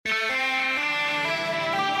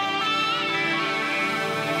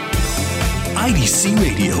IDC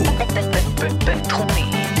Radio. בינתחומי.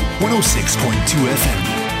 106.2 FM.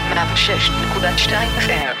 106.2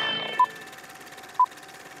 FM.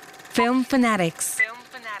 Film Fanatics.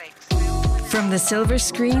 From the silver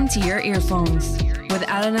screen to your earphones. With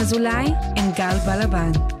Alan Azulay and Gal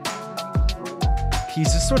Balaban.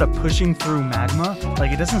 He's just sort of pushing through magma.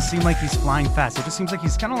 Like, it doesn't seem like he's flying fast. It just seems like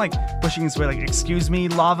he's kind of like pushing his way. Like, excuse me,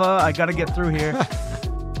 lava, I gotta get through here.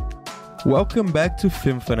 Welcome back to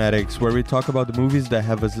Film Fanatics, where we talk about the movies that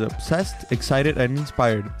have us obsessed, excited, and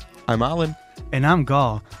inspired. I'm Alan. And I'm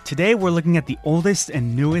Gal. Today we're looking at the oldest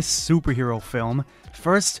and newest superhero film.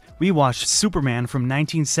 First, we watched Superman from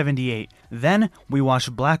 1978. Then, we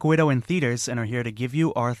watched Black Widow in theaters and are here to give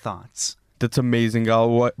you our thoughts. That's amazing,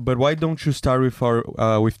 Gal. But why don't you start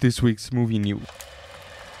with this week's movie news?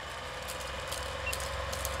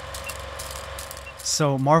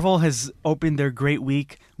 So Marvel has opened their great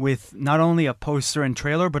week with not only a poster and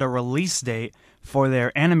trailer, but a release date for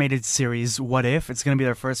their animated series, What If? It's going to be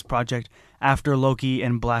their first project after Loki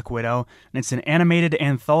and Black Widow. And it's an animated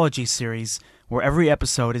anthology series where every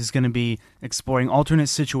episode is going to be exploring alternate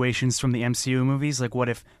situations from the MCU movies, like what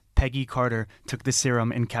if Peggy Carter took the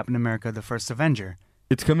serum in Captain America: The First Avenger.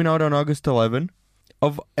 It's coming out on August 11.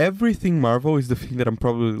 Of everything Marvel is the thing that I'm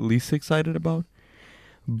probably least excited about.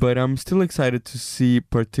 But I'm still excited to see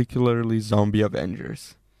particularly Zombie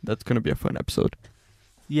Avengers. That's going to be a fun episode.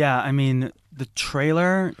 Yeah, I mean, the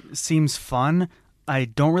trailer seems fun. I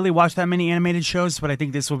don't really watch that many animated shows, but I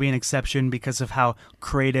think this will be an exception because of how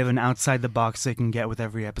creative and outside the box they can get with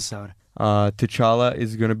every episode. T'Challa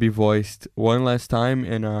is going to be voiced one last time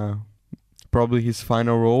in probably his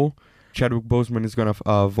final role. Chadwick Boseman is going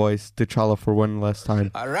to voice T'Challa for one last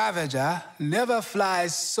time. A Ravager never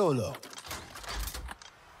flies solo.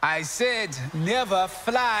 I said never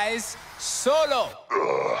flies solo.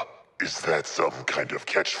 Is that some kind of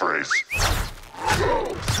catchphrase?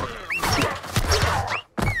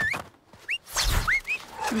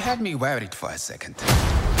 You had me worried for a second.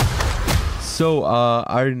 So,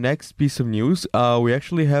 our next piece of news, we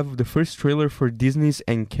actually have the first trailer for Disney's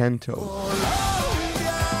Encanto.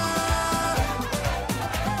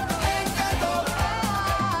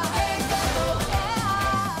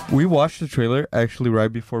 We watched the trailer actually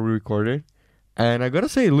right before we recorded, and I gotta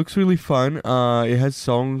say it looks really fun. It has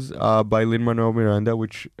songs by Lin-Manuel Miranda,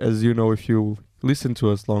 which, as you know, if you listen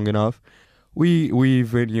to us long enough, we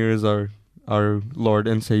veneer as our Lord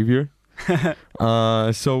and Savior.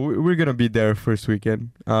 So we're gonna be there first weekend.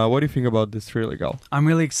 What do you think about this trailer, Gal? I'm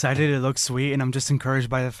really excited. It looks sweet, and I'm just encouraged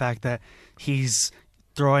by the fact that he's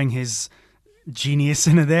throwing his genius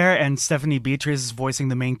into there, and Stephanie Beatriz is voicing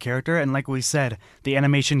the main character. And like we said, the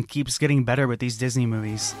animation keeps getting better with these Disney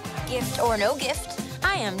movies. Gift or no gift,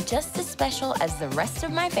 I am just as special as the rest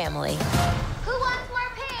of my family. Who wants more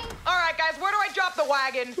pink? All right, guys, where do I drop the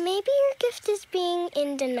wagon? Maybe your gift is being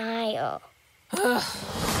in denial.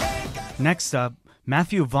 Next up,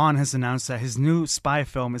 Matthew Vaughn has announced that his new spy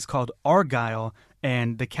film is called Argylle,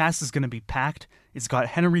 and the cast is going to be packed. It's got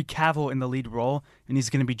Henry Cavill in the lead role, and he's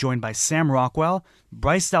going to be joined by Sam Rockwell,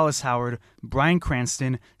 Bryce Dallas Howard, Bryan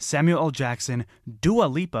Cranston, Samuel L. Jackson, Dua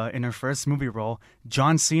Lipa in her first movie role,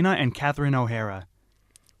 John Cena, and Catherine O'Hara.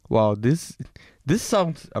 Wow, this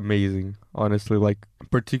sounds amazing, honestly. Like,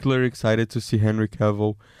 particularly excited to see Henry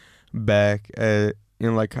Cavill back in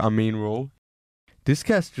like a main role. This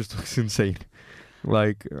cast just looks insane.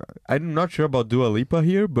 Like, I'm not sure about Dua Lipa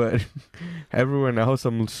here, but everyone else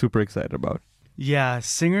I'm super excited about. Yeah,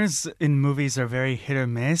 singers in movies are very hit or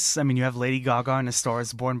miss. I mean, you have Lady Gaga in A Star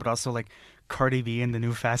Is Born, but also like Cardi B in the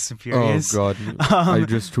new Fast and Furious. Oh, God. I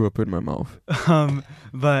just threw up in my mouth.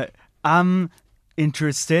 But I'm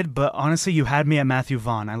interested, but honestly, you had me at Matthew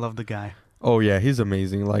Vaughn. I love the guy. Oh, yeah, he's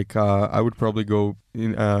amazing. Like, I would probably go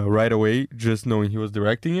in right away just knowing he was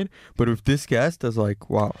directing it. But with this cast, I was like,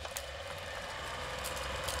 wow.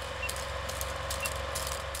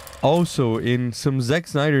 Also, in some Zack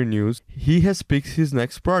Snyder news, he has picked his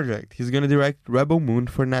next project. He's going to direct Rebel Moon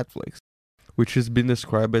for Netflix, which has been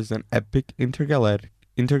described as an epic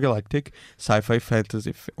intergalactic sci-fi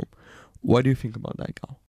fantasy film. What do you think about that,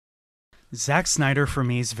 Gal? Zack Snyder, for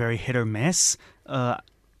me, is very hit or miss.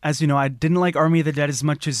 As you know, I didn't like Army of the Dead as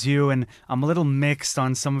much as you, and I'm a little mixed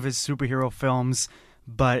on some of his superhero films.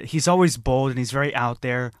 But he's always bold and he's very out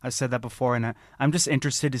there. I've said that before, and I'm just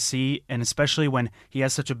interested to see, and especially when he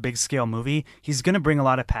has such a big scale movie, he's going to bring a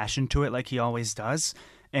lot of passion to it like he always does.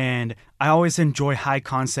 And I always enjoy high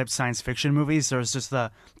concept science fiction movies. There's just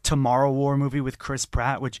the Tomorrow War movie with Chris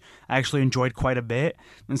Pratt, which I actually enjoyed quite a bit.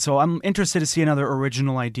 And so I'm interested to see another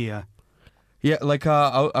original idea. Yeah, like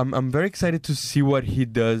I'm very excited to see what he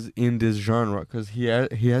does in this genre because he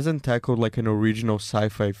hasn't tackled like an original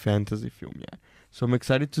sci-fi fantasy film yet. So I'm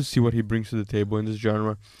excited to see what he brings to the table in this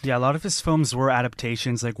genre. Yeah, a lot of his films were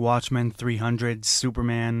adaptations, like Watchmen, 300,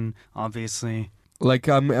 Superman, obviously. Like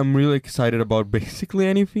I'm really excited about basically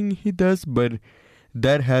anything he does, but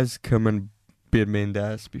that has come and bit me in the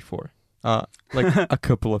ass before, like a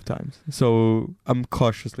couple of times. So I'm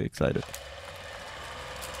cautiously excited.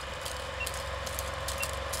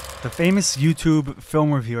 The famous YouTube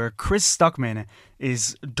film reviewer Chris Stuckman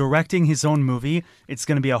is directing his own movie. It's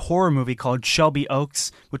going to be a horror movie called Shelby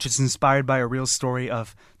Oaks, which is inspired by a real story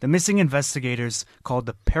of the missing investigators called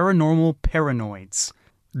the Paranormal Paranoids.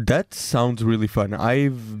 That sounds really fun.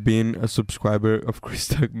 I've been a subscriber of Chris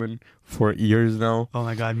Stuckman for years now. Oh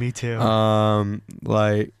my god, me too.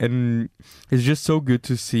 Like, and it's just so good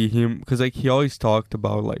to see him because like he always talked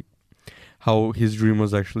about like how his dream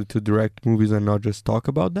was actually to direct movies and not just talk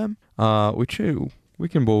about them, which we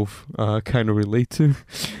can both kind of relate to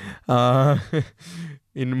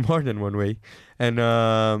in more than one way. And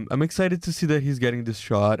I'm excited to see that he's getting this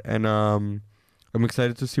shot, and I'm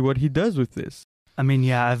excited to see what he does with this. I mean,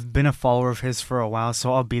 yeah, I've been a follower of his for a while,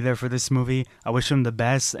 so I'll be there for this movie. I wish him the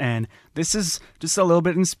best, and this is just a little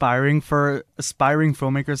bit inspiring for aspiring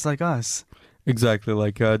filmmakers like us. Exactly,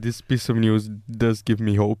 like this piece of news does give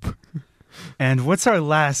me hope. And what's our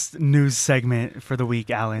last news segment for the week,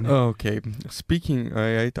 Alan? Okay, speaking,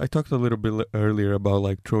 I talked a little bit earlier about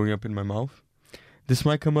like throwing up in my mouth. This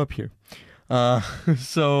might come up here.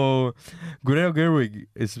 So Greta Gerwig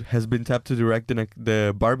has been tapped to direct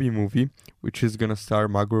the Barbie movie, which is gonna star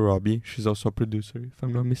Margot Robbie. She's also a producer, if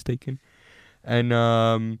I'm not mistaken. And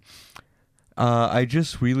I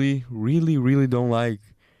just really don't like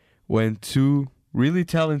when two really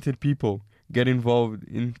talented people get involved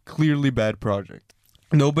in clearly bad project.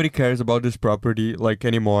 Nobody cares about this property like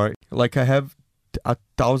anymore. Like I have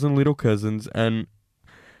 1,000 little cousins, and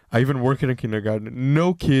I even work in a kindergarten.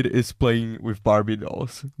 No kid is playing with Barbie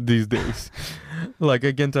dolls these days. Like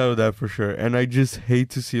I can tell you that for sure. And I just hate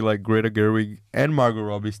to see like Greta Gerwig and Margot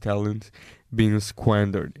Robbie's talent being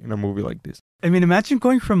squandered in a movie like this. I mean, imagine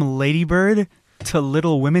going from Lady Bird to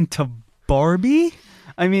Little Women to Barbie.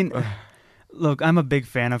 I mean, look, I'm a big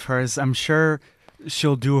fan of hers. I'm sure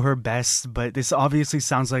she'll do her best, but this obviously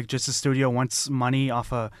sounds like just a studio wants money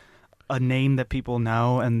off a name that people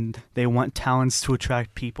know, and they want talents to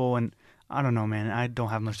attract people. And I don't know, man. I don't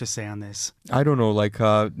have much to say on this. I don't know. Like,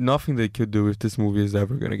 nothing they could do with this movie is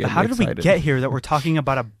ever going to get me How did excited. we get here that we're talking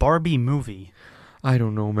about a Barbie movie? I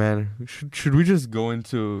don't know, man. Should we just go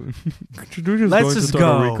into... should we just Let's go into just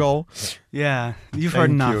Total go. Recall? Yeah, you've Thank heard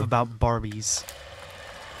enough you. about Barbies.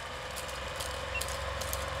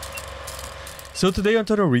 So today on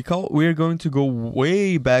Total Recall, we're going to go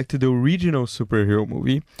way back to the original superhero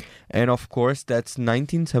movie. And of course, that's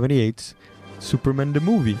 1978's Superman the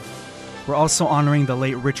movie. We're also honoring the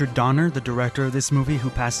late Richard Donner, the director of this movie, who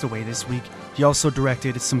passed away this week. He also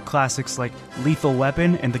directed some classics like Lethal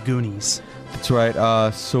Weapon and The Goonies. That's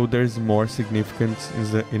right. So there's more significance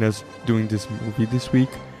in us doing this movie this week.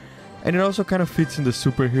 And it also kind of fits in the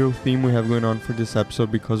superhero theme we have going on for this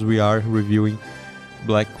episode because we are reviewing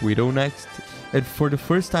Black Widow next. And for the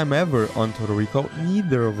first time ever on Total Recall,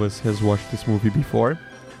 neither of us has watched this movie before,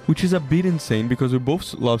 which is a bit insane because we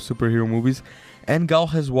both love superhero movies, and Gal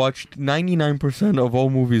has watched 99% of all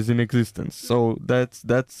movies in existence. So that's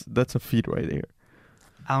a feat right there.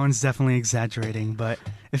 Alan's definitely exaggerating, but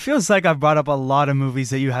it feels like I've brought up a lot of movies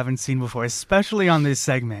that you haven't seen before, especially on this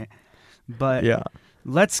segment. But yeah,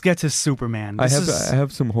 let's get to Superman. I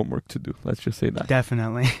have some homework to do. Let's just say that.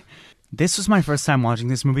 Definitely. This was my first time watching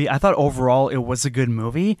this movie. I thought overall it was a good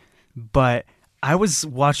movie, but I was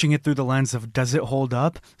watching it through the lens of does it hold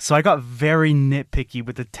up? So I got very nitpicky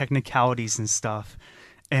with the technicalities and stuff.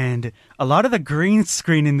 And a lot of the green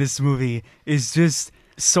screen in this movie is just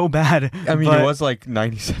so bad. I mean, it was like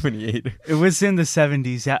 1978. It was in the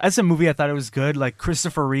 70s. Yeah, as a movie, I thought it was good. Like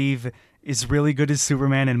Christopher Reeve is really good as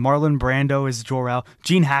Superman, and Marlon Brando as Jor-El.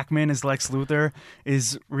 Gene Hackman as Lex Luthor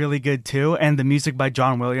is really good too, and the music by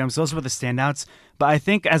John Williams. Those were the standouts. But I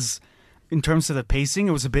think in terms of the pacing,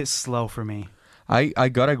 it was a bit slow for me. I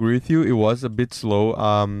gotta agree with you. It was a bit slow.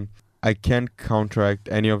 I can't counteract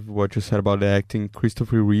any of what you said about the acting.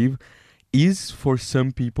 Christopher Reeve is, for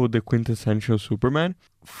some people, the quintessential Superman.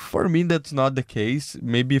 For me, that's not the case.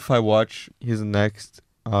 Maybe if I watch his next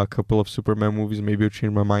couple of Superman movies, maybe I'll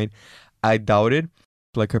change my mind. I doubt it.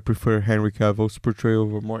 Like, I prefer Henry Cavill's portrayal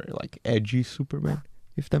of a more like edgy Superman,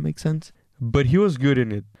 if that makes sense. But he was good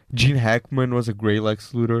in it. Gene Hackman was a great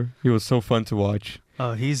Lex Luthor. He was so fun to watch.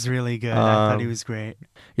 Oh, he's really good. I thought he was great.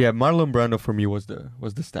 Yeah, Marlon Brando for me was the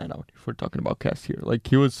standout. If we're talking about cast here, like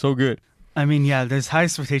he was so good. I mean, yeah, there's high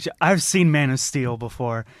expectation. I've seen Man of Steel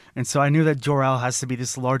before, and so I knew that Jor-El has to be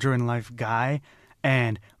this larger-in-life guy,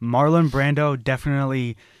 and Marlon Brando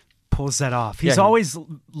definitely pulls that off. He's always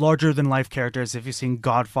larger-than-life characters, if you've seen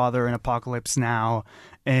Godfather and Apocalypse Now,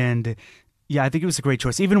 and yeah, I think it was a great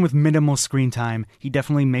choice. Even with minimal screen time, he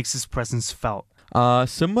definitely makes his presence felt.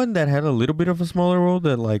 Someone that had a little bit of a smaller role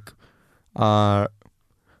that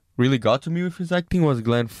really got to me with his acting was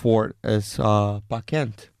Glenn Ford as Pa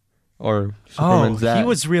Kent. Or Superman's dad. He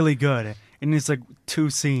was really good in his 2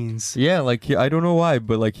 scenes. Yeah, I don't know why,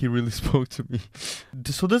 but he really spoke to me.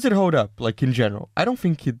 So does it hold up, in general? I don't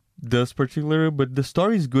think it does particularly, but the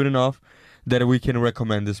story is good enough that we can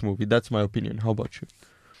recommend this movie. That's my opinion. How about you?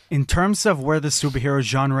 In terms of where the superhero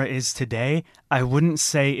genre is today, I wouldn't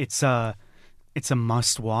say it's a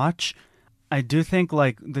must watch. I do think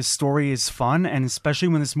the story is fun, and especially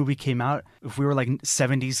when this movie came out, if we were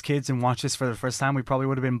 70s kids and watched this for the first time, we probably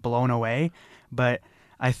would have been blown away. But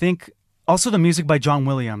I think also the music by John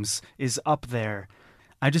Williams is up there.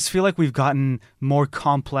 I just feel like we've gotten more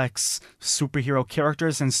complex superhero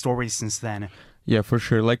characters and stories since then. Yeah, for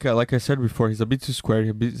sure. Like I said before, he's a bit too square.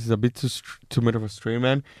 He's a bit too much of a straight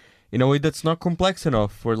man in a way that's not complex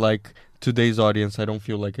enough for today's audience. I don't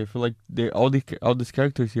feel like. I feel like all these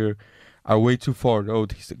characters here are way too forward. Oh,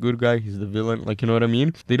 he's the good guy, he's the villain. You know what I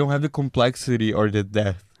mean? They don't have the complexity or the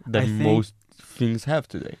depth that most things have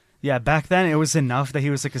today. Yeah, back then it was enough that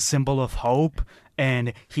he was a symbol of hope,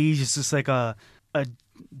 and he's just a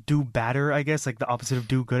do-badder, I guess, the opposite of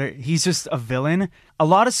do-gooder. He's just a villain. A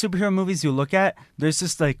lot of superhero movies you look at, there's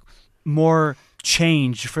just more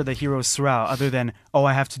change for the heroes throughout, other than, oh,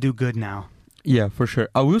 I have to do good now. Yeah, for sure.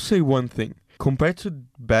 I will say one thing. Compared to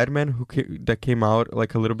Batman, that came out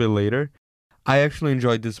a little bit later, I actually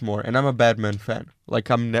enjoyed this more, and I'm a Batman fan.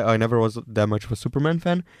 I never was that much of a Superman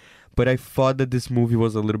fan, but I thought that this movie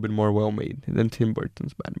was a little bit more well made than Tim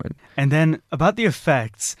Burton's Batman. And then about the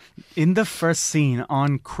effects, in the first scene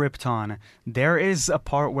on Krypton, there is a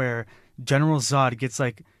part where General Zod gets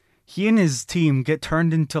he and his team get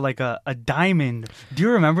turned into a diamond. Do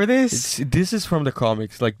you remember this? This is from the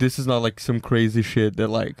comics. This is not some crazy shit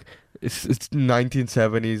that it's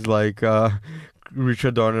 1970s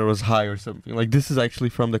Richard Donner was high or something. This is actually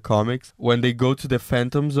from the comics. When they go to the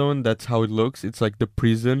Phantom Zone, that's how it looks. It's the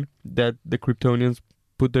prison that the Kryptonians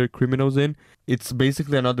put their criminals in. It's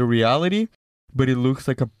basically another reality, but it looks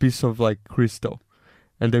like a piece of crystal,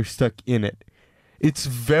 and they're stuck in it. It's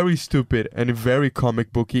very stupid and very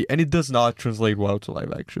comic booky, and it does not translate well to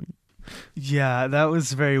live action. Yeah, that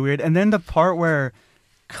was very weird. And then the part where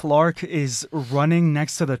Clark is running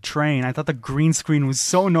next to the train, I thought the green screen was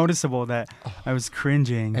so noticeable that I was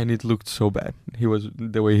cringing. And it looked so bad.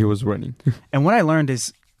 The way he was running. And what I learned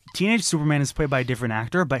is Teenage Superman is played by a different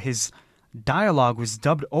actor, but his dialogue was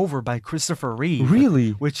dubbed over by Christopher Reeve.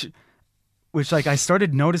 Really? Which I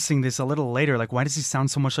started noticing this a little later. Why does he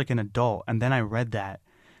sound so much like an adult? And then I read that.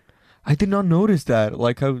 I did not notice that.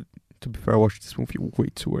 To be fair, I watched this movie way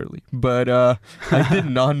too early. But I did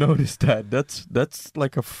not notice that. That's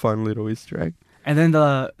a fun little Easter egg. And then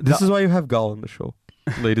this is why you have Gal on the show,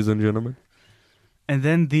 ladies and gentlemen. And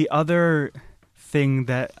then the other thing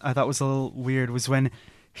that I thought was a little weird was when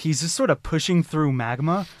he's just sort of pushing through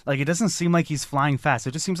magma. It doesn't seem like he's flying fast.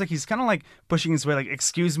 It just seems like he's kind of pushing his way.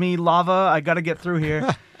 Excuse me, lava, I gotta get through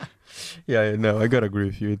here. Yeah, no, I gotta agree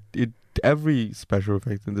with you. Every special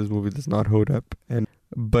effect in this movie does not hold up.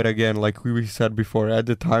 But again, like we said before, at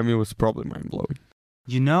the time it was probably mind-blowing.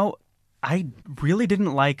 I really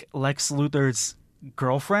didn't like Lex Luthor's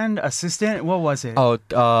girlfriend, assistant. What was it? Oh,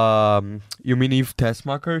 you mean Eve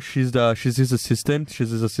Tessmacher? She's his assistant. She's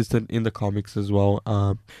his assistant in the comics as well.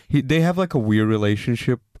 They have a weird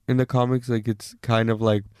relationship in the comics. It's kind of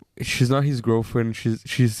she's not his girlfriend. She's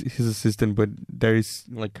his assistant, but there is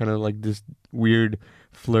kind of this weird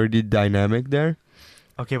flirty dynamic there.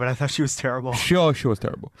 Okay, but I thought she was terrible. She was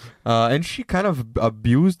terrible. And she kind of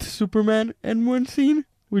abused Superman in one scene,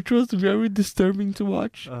 which was very disturbing to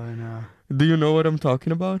watch. Oh, no. Do you know what I'm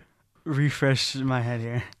talking about? Refresh my head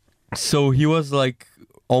here. So he was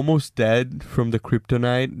almost dead from the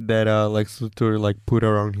kryptonite that Lex Luthor put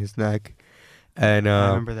around his neck. And I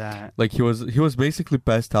remember that. He was basically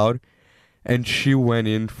passed out, and she went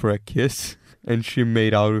in for a kiss. And she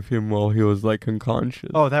made out with him while he was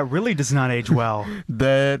unconscious. Oh, that really does not age well.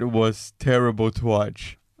 That was terrible to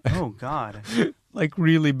watch. Oh, God.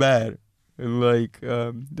 Really bad. And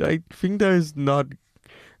I think there's not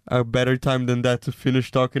a better time than that to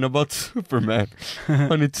finish talking about Superman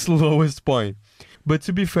on its lowest point. But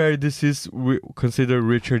to be fair, this is considered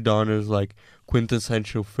Richard Donner's like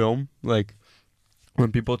quintessential film. Like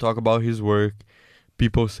when people talk about his work,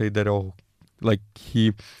 people say that like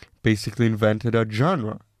he basically invented a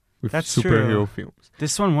genre with That's superhero true. films.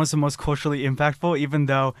 This one was the most culturally impactful, even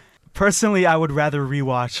though personally I would rather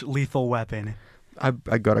rewatch Lethal Weapon. I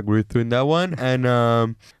gotta agree with you in that one. And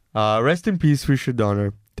rest in peace, Richard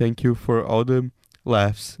Donner. Thank you for all the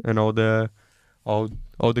laughs and all the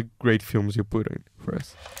great films you put in for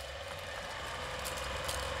us.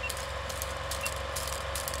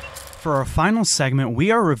 For our final segment,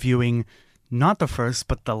 we are reviewing not the first,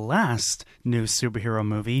 but the last new superhero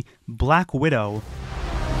movie, Black Widow.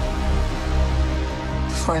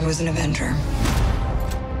 Before I was an Avenger,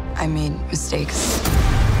 I made mistakes.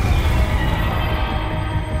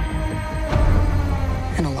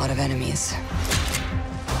 And a lot of enemies.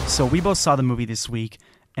 So we both saw the movie this week,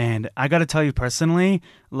 and I gotta tell you personally,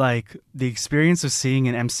 like, the experience of seeing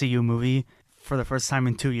an MCU movie for the first time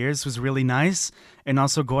in 2 years was really nice, and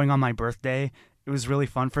also going on my birthday, it was really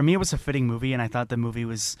fun. For me, it was a fitting movie, and I thought the movie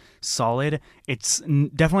was solid. It's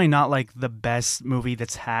definitely not like the best movie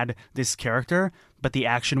that's had this character, but the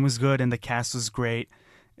action was good, and the cast was great,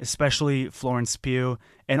 especially Florence Pugh,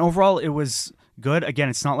 and overall, it was good. Again,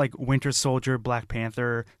 it's not like Winter Soldier, Black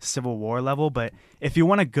Panther, Civil War level, but if you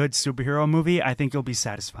want a good superhero movie, I think you'll be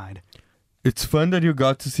satisfied. It's fun that you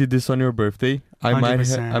got to see this on your birthday. I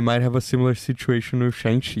 100%. I might have a similar situation with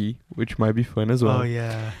Shang-Chi, which might be fun as well. Oh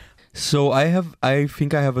yeah. So I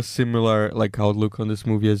think I have a similar like outlook on this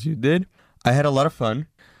movie as you did. I had a lot of fun.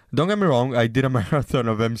 Don't get me wrong, I did a marathon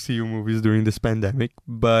of MCU movies during this pandemic,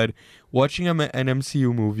 but watching an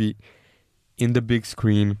MCU movie in the big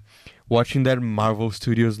screen, watching that Marvel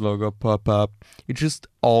Studios logo pop up, it just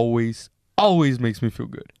always makes me feel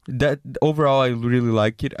good. That overall, I really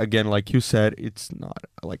like it. Again, like you said, it's not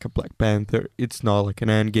like a Black Panther. It's not like an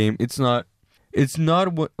Endgame. It's not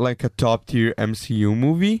like a top tier MCU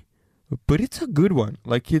movie, but it's a good one.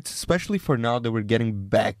 Like, it's especially for now that we're getting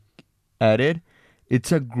back at it.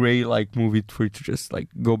 It's a great like movie for you to just like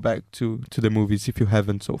go back to the movies if you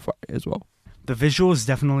haven't so far as well. The visuals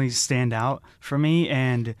definitely stand out for me,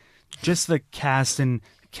 and just the cast and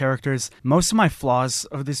characters. Most of my flaws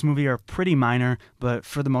of this movie are pretty minor, but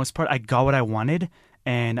for the most part, I got what I wanted,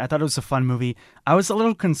 and I thought it was a fun movie. I was a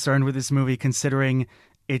little concerned with this movie considering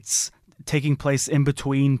it's taking place in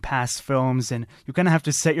between past films, and you kind of have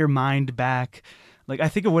to set your mind back. Like, I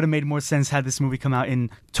think it would have made more sense had this movie come out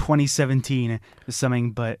in 2017 or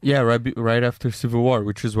something, but... Yeah, right after Civil War,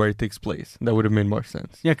 which is where it takes place. That would have made more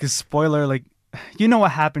sense. Yeah, because spoiler, like, you know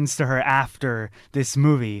what happens to her after this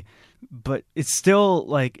movie, but it's still,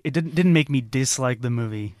 like, it didn't make me dislike the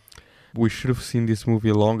movie. We should have seen this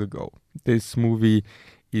movie long ago. This movie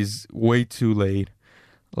is way too late.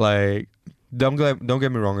 Like, don't get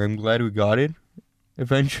me wrong, I'm glad we got it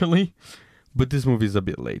eventually, but this movie is a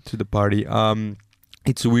bit late to the party.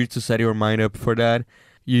 It's weird to set your mind up for that.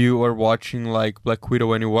 You are watching like Black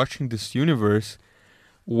Widow and you're watching this universe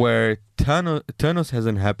where Thanos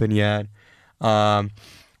hasn't happened yet,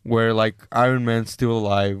 where like Iron Man's still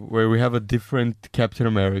alive, where we have a different Captain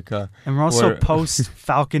America. And we're also post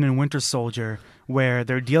Falcon and Winter Soldier, where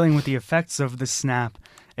they're dealing with the effects of the snap,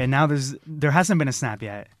 and now there hasn't been a snap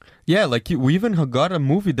yet. Yeah, like we even got a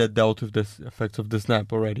movie that dealt with the effects of the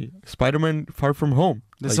snap already. Spider-Man Far From Home.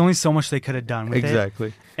 There's only so much they could have done with it.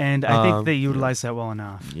 Exactly. And I think they utilized that well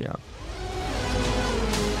enough. Yeah.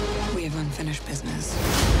 We have unfinished business.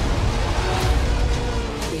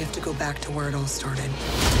 We have to go back to where it all started.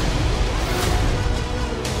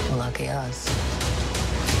 Lucky us.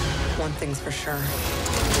 One thing's for sure.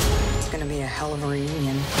 It's gonna be a hell of a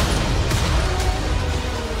reunion.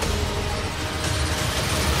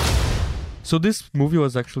 So this movie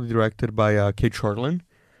was actually directed by Kate Shortland.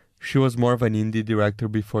 She was more of an indie director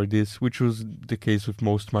before this, which was the case with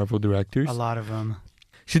most Marvel directors. A lot of them.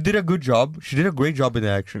 She did a good job. She did a great job in the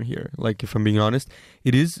action here. Like, if I'm being honest,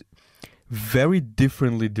 it is very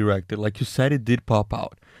differently directed. Like you said, it did pop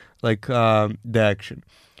out. Like, the action.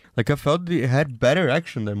 Like, I felt it had better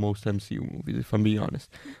action than most MCU movies, if I'm being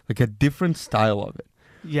honest. Like, a different style of it.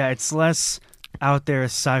 Yeah, it's less out there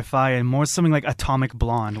sci-fi and more something like Atomic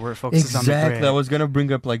Blonde, where it focuses on the grid. Exactly. I was gonna bring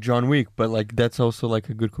up like John Wick, but like that's also like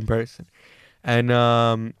a good comparison.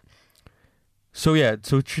 And so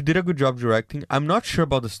she did a good job directing. I'm not sure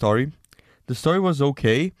about the story. The story was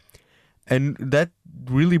okay, and that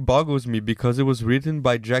really boggles me because it was written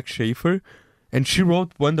by Jack Schaefer, and she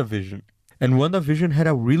wrote WandaVision. And WandaVision had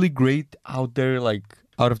a really great out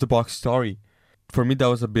of the box story. For me, that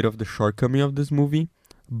was a bit of the shortcoming of this movie.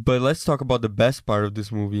 But let's talk about the best part of this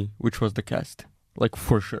movie, which was the cast. Like,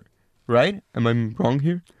 for sure. right? Am I wrong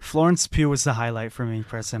here? Florence Pugh was the highlight for me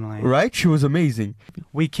personally. Right? She was amazing.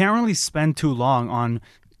 We can't really spend too long on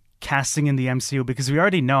casting in the MCU because we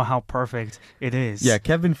already know how perfect it is. Yeah,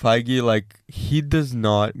 Kevin Feige, like, he does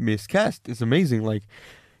not miscast. It's amazing. Like,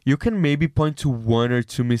 you can maybe point to 1 or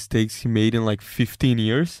 2 mistakes he made in like 15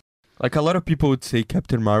 years. Like, a lot of people would say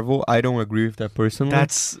Captain Marvel. I don't agree with that personally.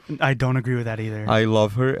 I don't agree with that either. I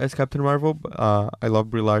love her as Captain Marvel. I love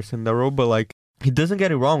Brie Larson in that role, but like, he doesn't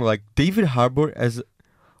get it wrong. Like, David Harbour as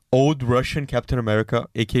old Russian Captain America,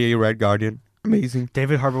 aka Red Guardian, amazing.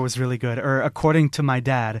 David Harbour was really good. Or according to my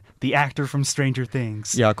dad, the actor from Stranger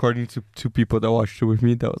Things. Yeah, according to 2 people that watched it with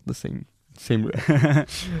me, that was the same.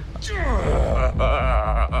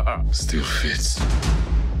 Still fits.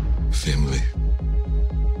 Family.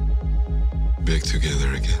 Back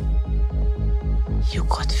together again. You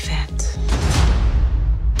got fat.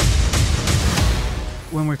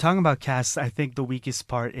 When we're talking about cast, I think the weakest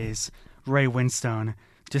part is Ray Winstone.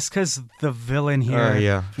 Just because the villain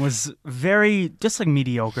here was very, just like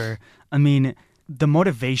mediocre. I mean, the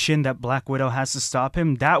motivation that Black Widow has to stop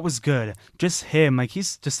him, that was good. Just him, like,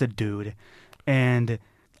 he's just a dude. And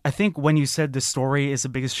I think when you said the story is the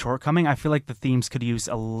biggest shortcoming, I feel like the themes could use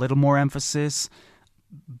a little more emphasis.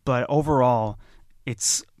 But overall,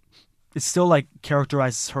 it's still, like,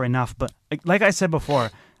 characterizes her enough. But like I said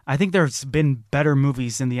before, I think there's been better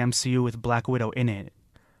movies in the MCU with Black Widow in it.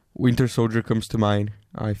 Winter Soldier comes to mind.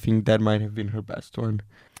 I think that might have been her best one.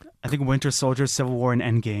 I think Winter Soldier, Civil War, and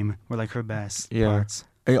Endgame were like her best parts.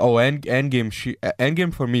 Oh, Endgame.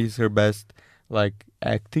 Endgame for me is her best, like,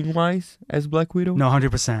 acting wise as Black Widow. No,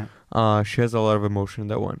 100%. She has a lot of emotion in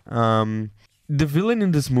that one. The villain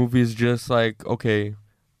in this movie is just like, okay,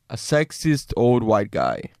 a sexist old white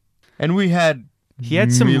guy, and we had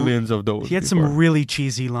millions of those. He had some really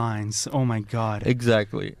cheesy lines. Oh my god.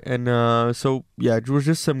 Exactly. And so yeah, it was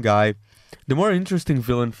just some guy. The more interesting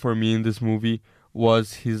villain for me in this movie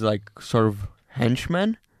was his, like, sort of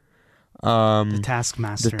henchman. The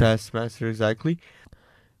Taskmaster. The Taskmaster, exactly.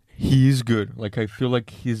 He is good. Like, I feel like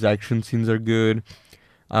his action scenes are good.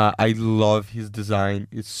 I love his design.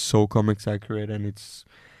 It's so comics accurate, and it's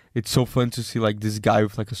so fun to see, like, this guy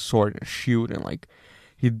with, like, a sword and a shield, and, like,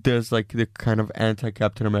 he does, like, the kind of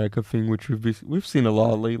anti-Captain America thing, which we've seen a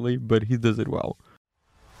lot lately, but he does it well.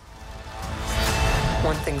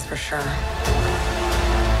 One thing's for sure.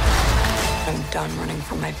 I'm done running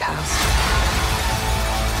from my past.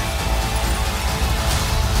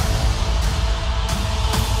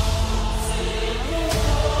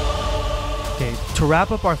 Okay, to wrap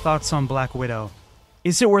up our thoughts on Black Widow,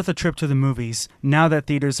 is it worth a trip to the movies now that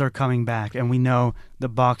theaters are coming back and we know the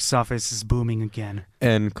box office is booming again?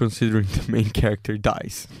 And considering the main character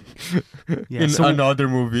dies in another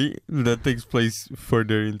movie that takes place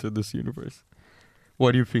further into this universe.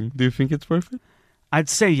 What do you think? Do you think it's worth it? I'd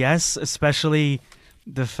say yes, especially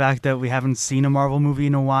the fact that we haven't seen a Marvel movie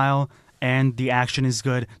in a while and the action is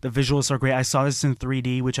good. The visuals are great. I saw this in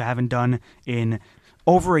 3D, which I haven't done in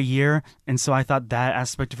over a year, and so I thought that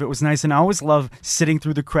aspect of it was nice. And I always love sitting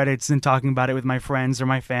through the credits and talking about it with my friends or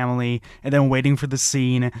my family and then waiting for the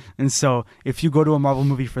scene. And so if you go to a Marvel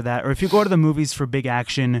movie for that, or if you go to the movies for big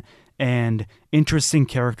action and interesting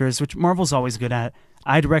characters, which Marvel's always good at,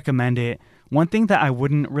 I'd recommend it. One thing that I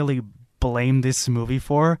wouldn't really blame this movie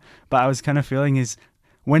for, but I was kind of feeling is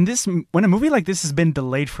when a movie like this has been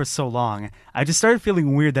delayed for so long, I just started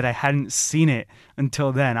feeling weird that I hadn't seen it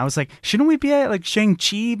until then. I was like, shouldn't we be at, like,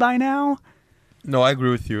 Shang-Chi by now? No, I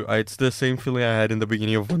agree with you. It's the same feeling I had in the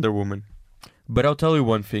beginning of Wonder Woman. But I'll tell you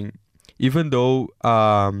one thing. Even though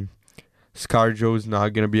ScarJo is not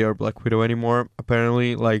going to be our Black Widow anymore,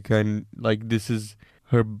 apparently, and this is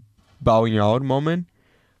her bowing out moment,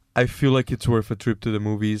 I feel like it's worth a trip to the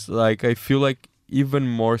movies. Like, I feel like even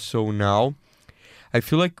more so now. I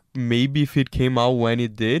feel like maybe if it came out when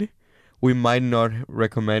it did, we might not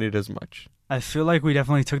recommend it as much. I feel like we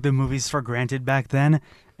definitely took the movies for granted back then,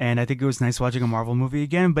 and I think it was nice watching a Marvel movie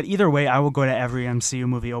again. But either way, I will go to every MCU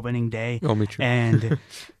movie opening day. Oh, me too. And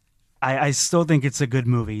I still think it's a good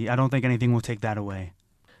movie. I don't think anything will take that away.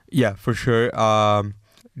 Yeah, for sure.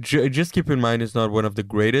 Just keep in mind it's not one of the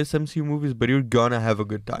greatest MCU movies, but you're gonna have a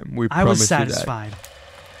good time. I was satisfied.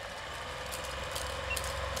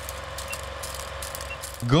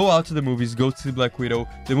 Go out to the movies. Go to Black Widow.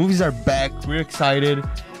 The movies are back. We're excited.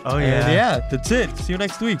 Oh, yeah. And yeah, that's it. See you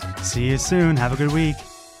next week. See you soon. Have a good week.